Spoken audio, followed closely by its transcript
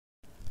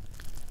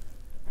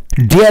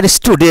Dear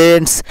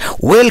students,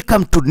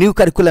 welcome to new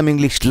curriculum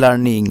English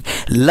learning.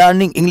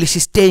 Learning English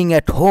is staying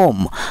at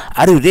home.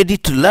 Are you ready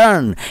to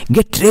learn?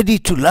 Get ready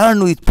to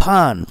learn with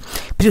fun.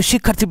 প্রিয়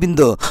শিক্ষার্থীবৃন্দ,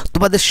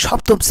 তোমাদের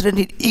সপ্তম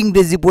শ্রেণীর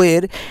ইংরেজি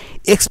বইয়ের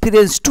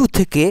experience 2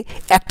 থেকে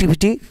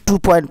activity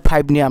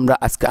 2.5 নিয়ে আমরা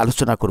আজকে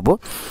আলোচনা করব।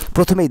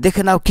 প্রথমেই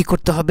দেখে নাও কি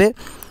করতে হবে।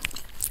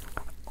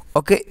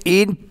 ওকে,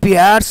 ইন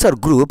পেয়ার্স অর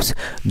গ্রুপস,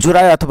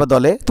 জোড়ায় অথবা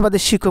দলে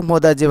তোমাদের শিক্ষক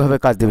মহোদয় যেভাবে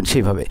কাজ দেবেন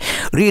সেইভাবে।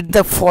 রিড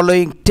দ্য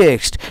ফলোয়িং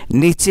টেক্সট,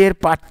 নিচের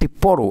পাঠটি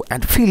পড়ো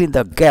and fill in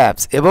the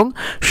gaps, এবং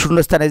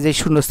শূন্যস্থানে যে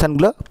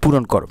শূন্যস্থানগুলো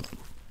পূরণ করো।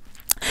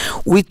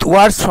 With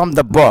words from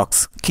the box,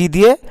 কি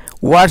দিয়ে?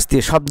 ওয়ার্ডস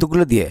দিয়ে,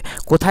 শব্দগুলো দিয়ে।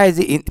 কোথায়?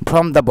 যে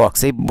ফ্রম দ্য বক্স,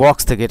 এই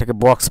বক্স থেকে, এটাকে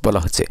বক্স বলা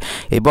হচ্ছে।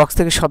 এই বক্স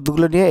থেকে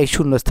শব্দগুলো নিয়ে এই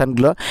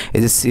শূন্যস্থানগুলো,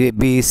 এই যে সি,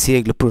 বি, সি,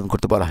 এগুলো পূরণ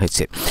করতে বলা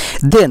হয়েছে।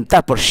 দেন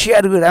তারপর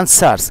শেয়ার ইউর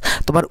অ্যান্সার্স,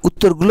 তোমার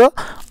উত্তরগুলো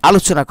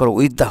আলোচনা করো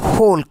উইথ দ্য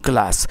হোল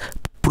ক্লাস,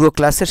 পুরো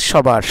ক্লাসের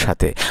সবার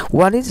সাথে।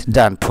 One is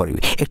done for you,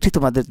 একটি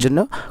তোমাদের জন্য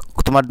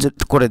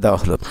করে দেওয়া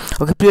হলো।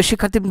 ওকে প্রিয়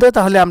শিক্ষার্থীবৃন্দ,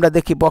 তাহলে আমরা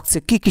দেখি বক্সে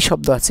কি কি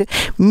শব্দ আছে।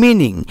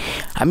 মিনিং,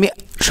 আমি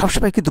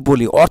সবসময় কিন্তু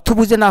বলি অর্থ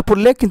বুঝে না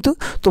পড়লে কিন্তু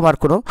তোমার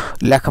কোনো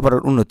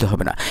লেখাপড়ার উন্নতি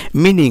হবে না।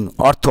 মিনিং,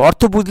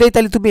 অর্থ বুঝলেই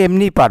তাহলে তুমি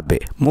এমনিই পারবে,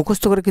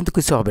 মুখস্থ করে কিন্তু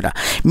কিছু হবে না।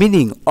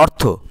 মিনিং,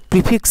 অর্থ।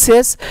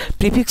 প্রিফিক্সেস,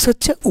 প্রিফিক্স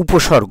হচ্ছে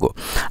উপসর্গ।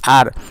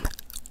 আর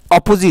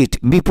অপোজিট,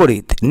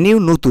 বিপরীত। নিউ,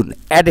 নতুন।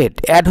 অ্যাডেড,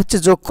 অ্যাড হচ্ছে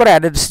যোগ করা,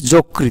 অ্যাডেড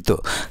যোগকৃত।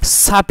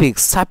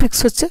 সাফিক্স, সাফিক্স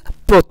হচ্ছে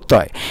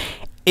প্রত্যয়।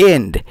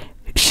 এন্ড,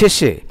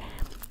 শেষে।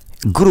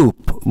 গ্রুপ,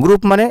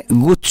 গ্রুপ মানে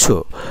গুচ্ছ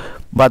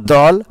বা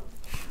দল,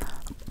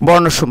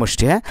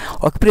 বর্ণসমষ্টি। হ্যাঁ,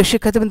 প্রিয়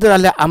শিক্ষার্থীবৃন্দ,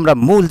 তাহলে আমরা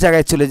মূল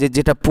জায়গায় চলে যাই,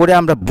 যেটা পড়ে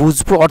আমরা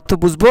বুঝবো, অর্থ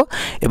বুঝবো,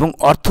 এবং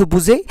অর্থ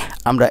বুঝেই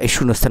আমরা এই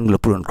শূন্যস্থানগুলো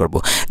পূরণ করব।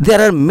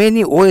 দেয়ার are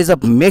many ways of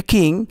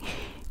making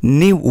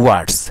new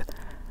words,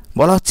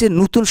 বলা হচ্ছে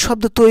নতুন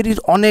শব্দ তৈরির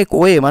অনেক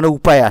ওয়ে, মানে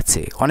উপায়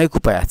আছে, অনেক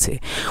উপায় আছে।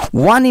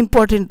 ওয়ান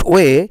ইম্পর্টেন্ট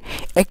ওয়ে,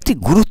 একটি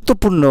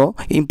গুরুত্বপূর্ণ,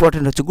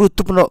 ইম্পর্টেন্ট হচ্ছে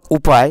গুরুত্বপূর্ণ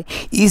উপায়,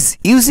 is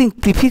using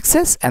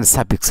prefixes and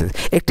suffixes.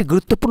 একটি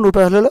গুরুত্বপূর্ণ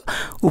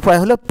উপায়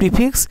হলো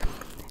প্রিফিক্স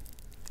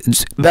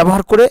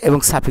ব্যবহার করে এবং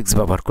সাফিক্স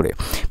ব্যবহার করে।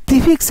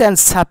 Prefix and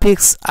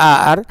suffix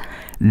R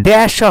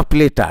dash of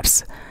letters.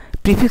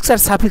 Prefix R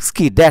suffix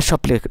কি? ড্যাশ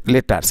অফ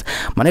লেটার্স,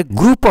 মানে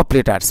গ্রুপ অফ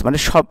লেটার্স, মানে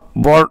সব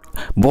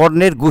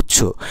বর্ণের গুচ্ছ।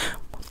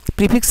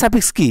 প্রিফিক্স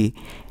সাফিক্স কি?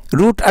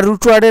 রুট আর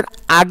রুট ওয়ার্ডের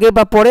আগে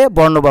বা পরে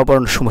বর্ণ বা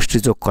বর্ণ সমষ্টি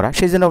যোগ করা,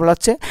 সেই জন্য বলা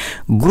হচ্ছে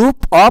group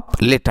of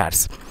letters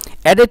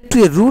added to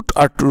A root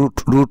or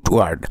root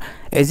word.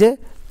 এই যে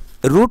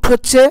রুট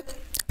হচ্ছে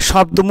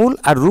শব্দমূল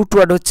আর রুট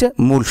ওয়ার্ড হচ্ছে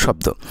মূল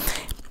শব্দ।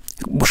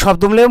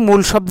 শব্দমূলে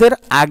মূল শব্দের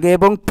আগে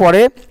এবং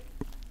পরে,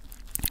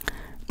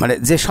 মানে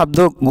যে শব্দ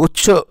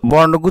গুচ্ছ,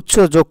 বর্ণগুচ্ছ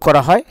যোগ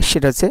করা হয়,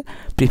 সেটা হচ্ছে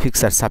prefix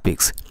R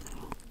suffix.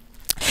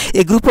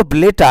 A group of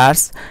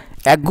letters,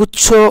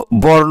 একগুচ্ছ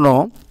বর্ণ,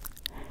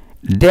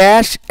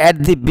 dash at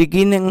the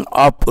beginning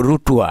of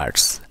root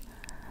words.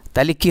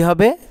 তাহলে কি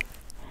হবে?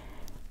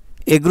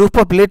 এ group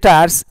of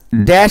letters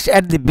dash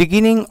at the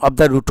beginning of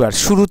the root words,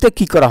 শুরুতে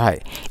কি করা হয়?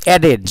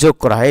 অ্যাডেড, যোগ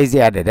করা হয়। এই যে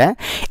অ্যাডেড, হ্যাঁ,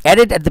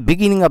 added at the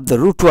beginning of the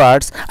root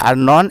words R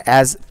known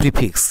as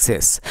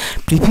prefixes.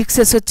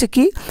 Prefixes হচ্ছে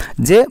কি?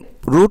 যে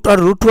রুট আর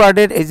রুট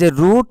ওয়ার্ডের, এই যে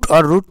রুট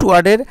আর রুট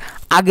ওয়ার্ডের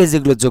আগে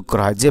যেগুলো যোগ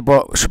করা হয়, যে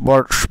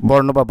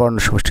বর্ণ বা বর্ণ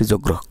সমষ্টি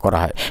যোগ করা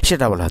হয়,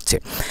 সেটা বলা হচ্ছে।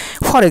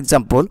 ফর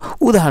এক্সাম্পল,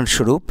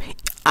 উদাহরণস্বরূপ,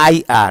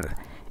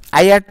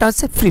 আইআরটা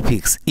হচ্ছে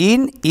প্রিফিক্স।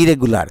 ইন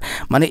ইরেগুলার,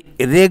 মানে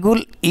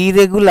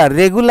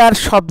রেগুলার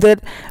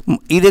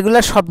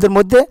শব্দের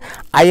মধ্যে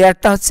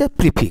আইআরটা হচ্ছে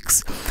প্রিফিক্স।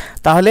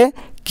 তাহলে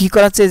কি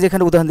করা হচ্ছে?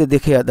 যেখানে উদাহরণ দিয়ে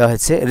দেখিয়ে দেওয়া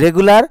হয়েছে,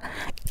 রেগুলার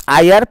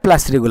আইআর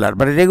প্লাস রেগুলার,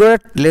 মানে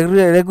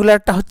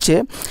রেগুলারটা হচ্ছে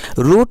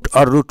রুট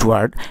অর রুট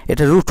ওয়ার্ড,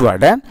 এটা রুট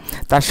ওয়ার্ড, হ্যাঁ,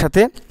 তার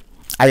সাথে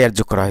আইআর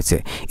যোগ করা হয়েছে,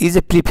 ইজ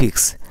এ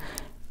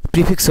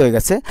প্রিফিক্স হয়ে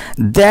গেছে।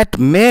 That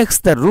makes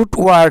the root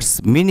words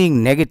meaning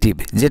negative,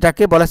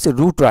 যেটাকে বলা হচ্ছে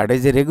রুট ওয়ার্ড, এই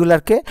যে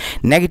রেগুলারকে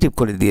নেগেটিভ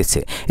করে দিয়েছে।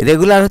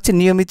 রেগুলার হচ্ছে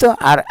নিয়মিত,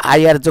 আর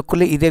আইআর যোগ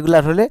করলে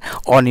ইরেগুলার হলে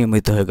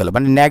অনিয়মিত হয়ে গেল,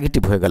 মানে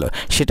নেগেটিভ হয়ে গেল,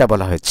 সেটা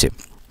বলা হয়েছে।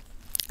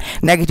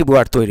 নেগেটিভ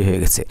ওয়ার্ড তৈরি হয়ে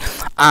গেছে।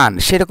 আন,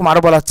 সেরকম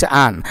আরও বলা হচ্ছে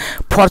আন।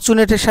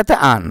 ফরচুনেটের সাথে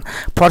আন,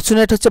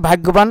 ফরচুনেট হচ্ছে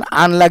ভাগ্যবান,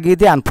 আন লাগিয়ে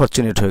দিয়ে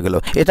আনফরচুনেট হয়ে গেল,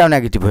 এটাও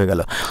নেগেটিভ হয়ে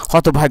গেল,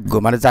 হতভাগ্য,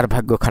 মানে যার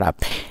ভাগ্য খারাপ।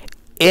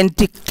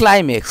 এন্টি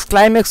ক্লাইম্যাক্স,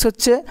 ক্লাইম্যাক্স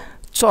হচ্ছে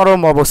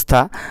চরম অবস্থা,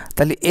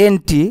 তাহলে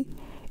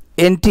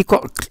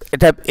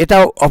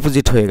এটাও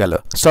অপোজিট হয়ে গেল,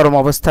 চরম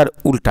অবস্থার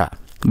উল্টা,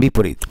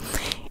 বিপরীত।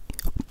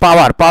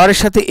 পাওয়ারের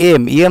সাথে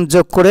এম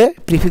যোগ করে,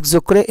 প্রিফিক্স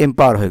যোগ করে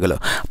এম্পাওয়ার হয়ে গেল।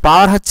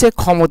 পাওয়ার হচ্ছে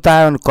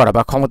ক্ষমতায়ন করা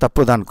বা ক্ষমতা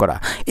প্রদান করা,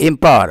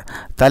 এম্পাওয়ার।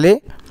 তাহলে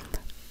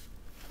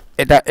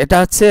এটা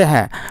হচ্ছে,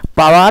 হ্যাঁ,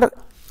 পাওয়ার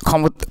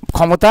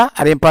ক্ষমতা,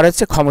 আর এম্পাওয়ার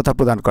হচ্ছে ক্ষমতা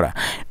প্রদান করা।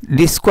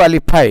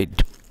 ডিসকোয়ালিফাইড,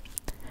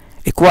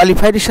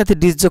 কোয়ালিফাইডের সাথে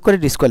ডিস যোগ করে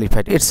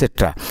disqualified,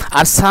 etcetera.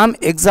 R some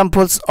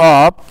examples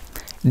of,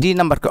 D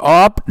number,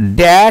 of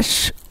dash,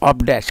 of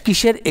dash,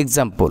 কিসের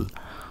এক্সাম্পল?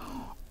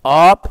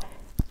 অফ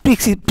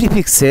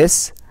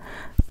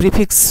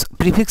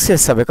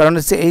প্রিফিক্সেস হবে, কারণ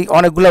হচ্ছে এই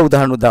অনেকগুলো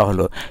উদাহরণ দেওয়া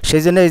হলো,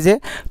 সেই জন্য এই যে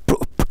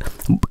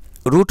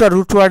রুট আর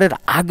রুট ওয়ার্ডের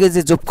আগে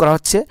যে যোগ করা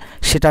হচ্ছে,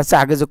 সেটা হচ্ছে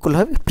আগে যোগ করলে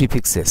হবে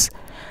প্রিফিক্সেস।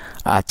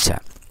 আচ্ছা,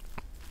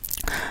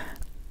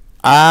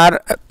 are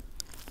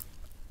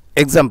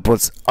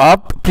examples of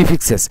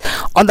prefixes.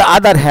 On the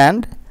other hand,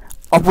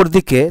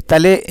 অপরদিকে,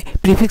 তাহলে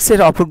প্রিফিক্সের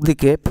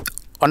অপরদিকে,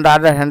 অন দ্য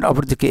আদার হ্যান্ড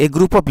অপরদিকে, এ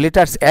group of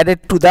letters added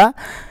to the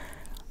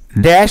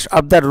dash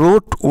of the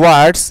root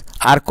words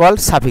R call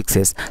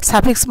suffixes.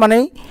 Suffix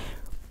মানেই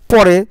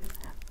পরে,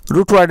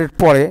 রুট ওয়ার্ডের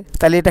পরে,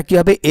 তাহলে এটা কী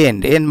হবে? এন্ড।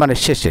 এন্ড মানে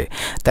শেষে,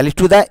 তাহলে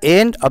to the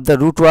end of the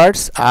root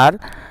words R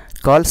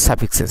call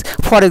suffixes.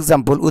 For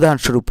example,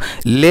 উদাহরণস্বরূপ,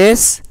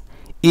 লেস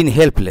ইন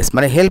হেল্পলেস,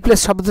 মানে হেল্পলেস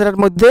শব্দটার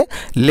মধ্যে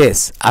লেস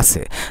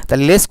আছে,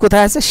 তাহলে লেস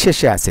কোথায় আছে?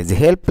 শেষে আছে, যে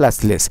হেল্প প্লাস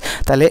লেস,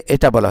 তাহলে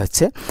এটা বলা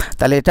হচ্ছে,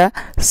 তাহলে এটা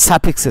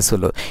সাফিক্সেস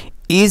হলো।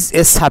 ইজ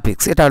এ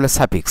সাফিক্স, এটা হলো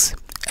সাফিক্স,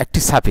 একটি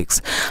সাফিক্স।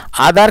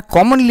 আদার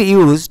কমনলি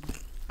ইউজড,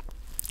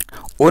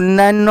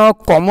 অন্যান্য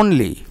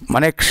কমনলি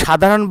মানে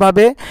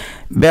সাধারণভাবে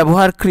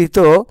ব্যবহারকৃত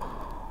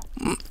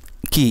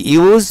কি?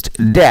 ইউজড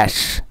ড্যাশ,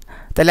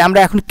 তাহলে আমরা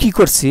এখন কি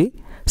করছি?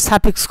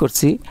 সাফিক্স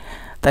করছি,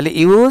 তাহলে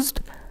ইউজড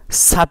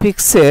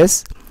সাফিক্সেস,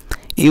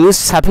 ইউজ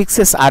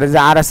সাফিক্সেস আর যে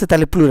আর আছে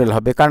তাহলে প্লুরাল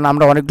হবে, কারণ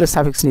আমরা অনেকগুলো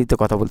সাফিক্স নিয়ে তো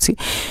কথা বলছি।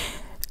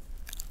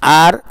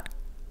 আর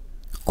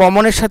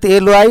কমনের সাথে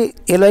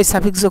এলওয়াই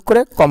সাফিক্স যোগ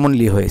করে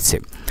কমনলি হয়েছে।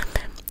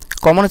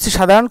 কমন হচ্ছে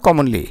সাধারণ,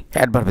 কমনলি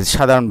অ্যাডভার্ব হচ্ছে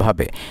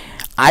সাধারণভাবে।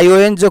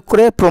 আইওএন যোগ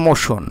করে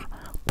প্রমোশন,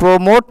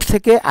 প্রমোট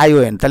থেকে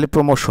আইওএন, তাহলে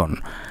প্রমোশন।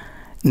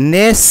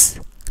 নেস,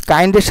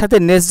 কাইন্ডের সাথে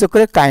নেস যোগ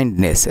করে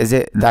কাইন্ডনেস, এই যে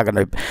দাগ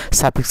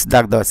সাফিক্স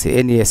দাগ দেওয়া আছে,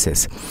 NESS।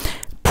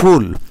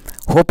 ফুল,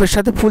 হোপের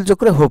সাথে ফুল যোগ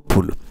করে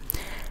হোপফুল।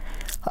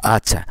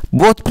 আচ্ছা,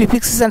 both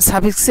prefixes and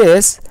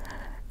suffixes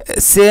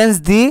change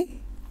the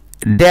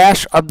dash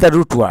of the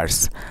root words,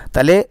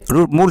 তাহলে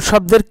মূল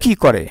শব্দের কি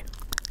করে?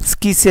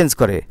 কি চেঞ্জ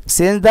করে?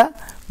 Change the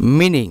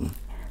meaning,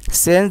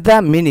 change the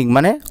meaning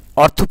মানে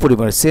অর্থ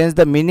পরিবর্তন, change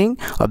the meaning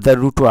of the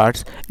root words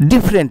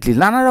differently,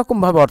 নানা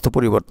রকমভাবে অর্থ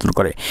পরিবর্তন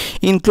করে।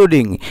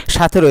 ইনক্লুডিং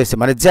সাথে রয়েছে,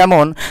 মানে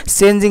যেমন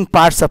চেঞ্জিং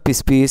পার্টস অফ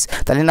স্পিচ,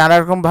 তাহলে নানা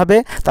রকমভাবে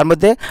তার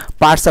মধ্যে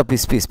পার্টস অফ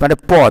স্পিচ মানে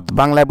পদ,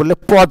 বাংলায় বললে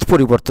পদ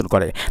পরিবর্তন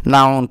করে,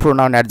 নাউন,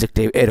 প্রোনাউন,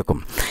 অ্যাডজেক্টিভ এরকম।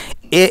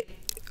 এ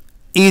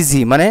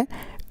ইজি মানে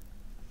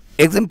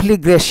এক্সাম্পলি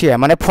গ্রেশিয়া,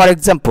 মানে for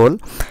example,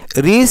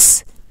 rich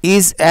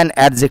is an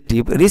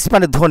adjective, rich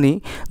মানে ধনী,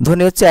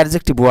 ধনী হচ্ছে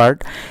অ্যাডজেক্টিভ ওয়ার্ড,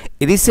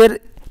 রিচের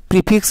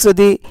প্রিফিক্স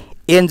যদি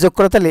এন যোগ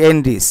করে তাহলে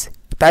এনরিচ,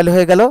 তাহলে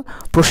হয়ে গেল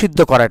প্রসিদ্ধ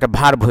করা, একটা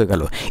ভার্ব হয়ে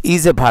গেল,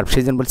 ইজ এ ভার্ব,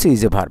 সেই জন্য বলছি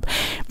is a verb.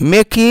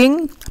 Making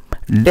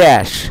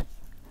dash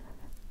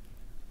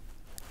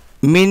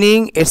meaning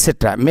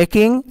etcetera,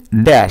 making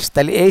dash,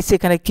 তাহলে এই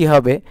সেখানে কি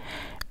হবে?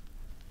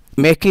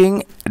 Making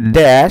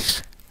dash,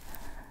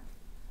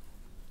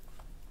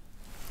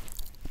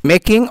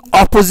 making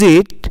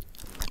opposite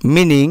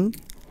meaning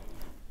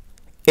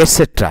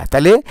etcetera,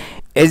 তাহলে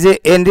এই যে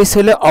এনরিচ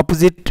হলে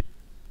অপোজিট,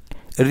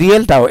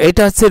 রিয়েলটাও,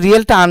 এটা হচ্ছে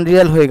রিয়েলটা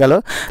আনরিয়েল হয়ে গেল,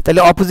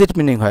 তাহলে অপোজিট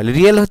মিনিং হয়,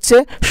 রিয়েল হচ্ছে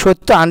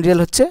সত্য, আনরিয়েল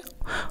হচ্ছে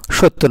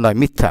সত্য নয়,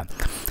 মিথ্যা।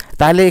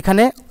 তাহলে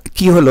এখানে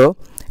কি হলো?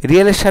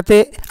 রিয়েলের সাথে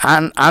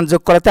আন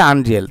যোগ করাতে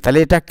আনরিয়েল, তাহলে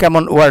এটা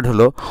কেমন ওয়ার্ড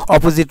হলো?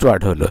 অপোজিট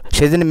ওয়ার্ড হলো,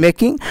 সেই জন্য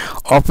making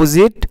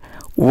opposite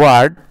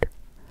word,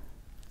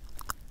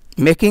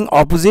 making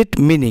opposite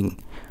meaning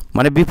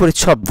মানে বিপরীত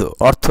শব্দ,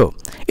 অর্থ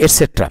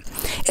etcetera.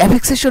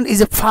 অ্যাফিক্সেশন is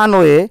a fun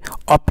way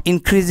of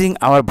increasing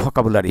hour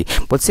vocabulary,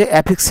 বলছে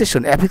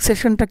অ্যাফিক্সেশন,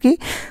 অ্যাফিক্সেশনটা কি?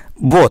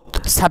 বোথ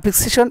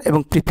সাফিক্সেশন এবং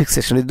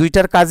প্রিফিক্সেশন, এই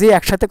দুইটার কাজই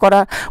একসাথে করা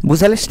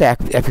বুঝালে সেটা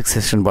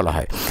অ্যাফিক্সেশন বলা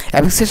হয়।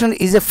 অ্যাফিক্সেশন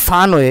ইজ এ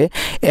ফান ওয়ে,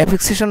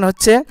 অ্যাফিক্সেশন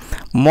হচ্ছে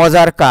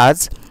মজার কাজ,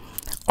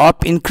 of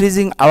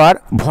increasing hour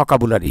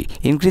vocabulary,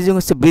 increasing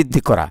হচ্ছে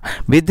বৃদ্ধি করা,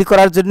 বৃদ্ধি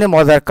করার জন্য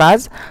মজার কাজ,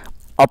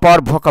 অপার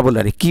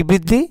ভোকাবুলারি, কি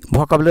বৃদ্ধি?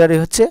 ভোকাবুলারি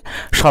হচ্ছে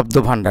শব্দ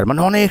ভাণ্ডার, মানে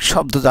অনেক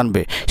শব্দ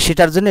জানবে,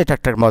 সেটার জন্য এটা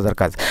একটা মজার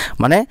কাজ।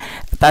 মানে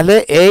তাহলে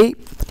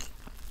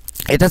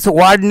এটা হচ্ছে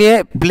ওয়ার্ড নিয়ে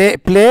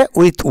প্লে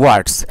উইথ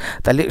ওয়ার্ডস,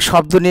 তাহলে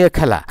শব্দ নিয়ে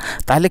খেলা,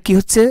 তাহলে কি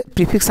হচ্ছে?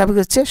 প্রিফিক্স সাফিক্স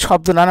হচ্ছে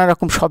শব্দ, নানা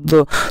রকম শব্দ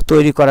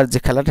তৈরি করার যে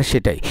খেলাটা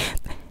সেটাই,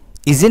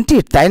 ইজেন্ট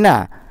ইট, তাই না?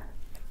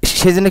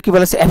 সেই জন্য কী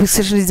বলেছে?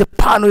 অ্যাফিক্সেশন is a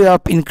fun way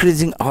of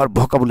increasing hour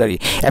vocabulary,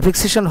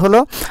 অ্যাফিক্সেশন হলো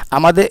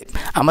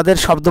আমাদের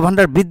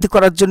শব্দভাণ্ডার বৃদ্ধি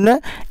করার জন্য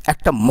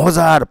একটা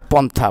মজার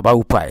পন্থা বা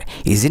উপায়,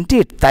 ইজেন্ট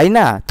ইট, তাই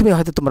না? তুমি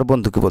হয়তো তোমার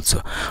বন্ধুকে বলছো।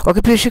 ওকে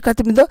প্রিয়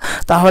শিক্ষার্থীবৃন্দ,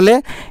 তাহলে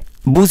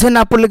বুঝে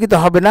না পড়লে কিন্তু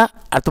হবে না,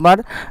 আর তোমার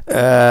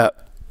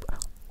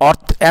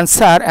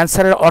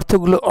অ্যান্সারের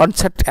অর্থগুলো,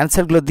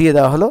 অ্যান্সারগুলো দিয়ে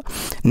দেওয়া হলো।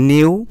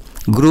 নিউ,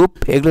 গ্রুপ,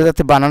 এগুলো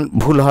যাতে বানান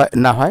ভুল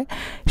না হয়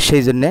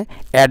সেই জন্যে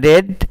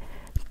অ্যাডেড,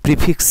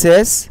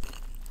 প্রিফিক্সেস,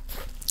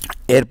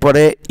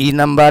 এরপরে E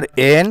number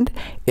and,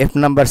 F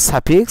number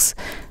suffix,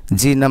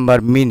 G number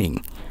meaning.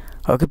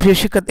 ওকে প্রিয়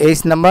শিক্ষার্থী, এইচ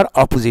নাম্বার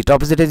অপোজিট,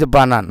 অপোজিট যে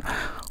বানান,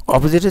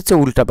 অপোজিট হচ্ছে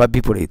উল্টা বা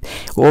বিপরীত,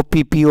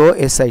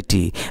 OPPOSIT,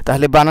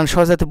 তাহলে বানান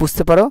সহজাতে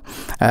বুঝতে পারো,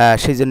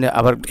 সেই জন্য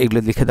আবার এগুলো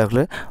লিখে দেওয়া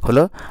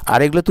হলো। আর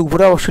এগুলো তো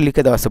উপরে অবশ্যই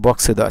লিখে দেওয়া আছে,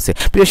 বক্সে দেওয়া আছে।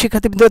 প্রিয়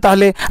শিক্ষার্থীবৃন্দ,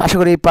 তাহলে আশা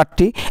করি এই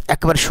পাঠটি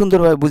একেবারে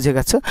সুন্দরভাবে বুঝে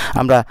গেছো।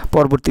 আমরা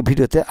পরবর্তী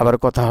ভিডিওতে আবার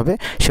কথা হবে,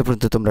 সে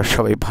পর্যন্ত তোমরা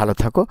সবাই ভালো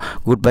থাকো।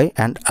 গুড বাই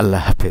অ্যান্ড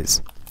আল্লাহ হাফেজ।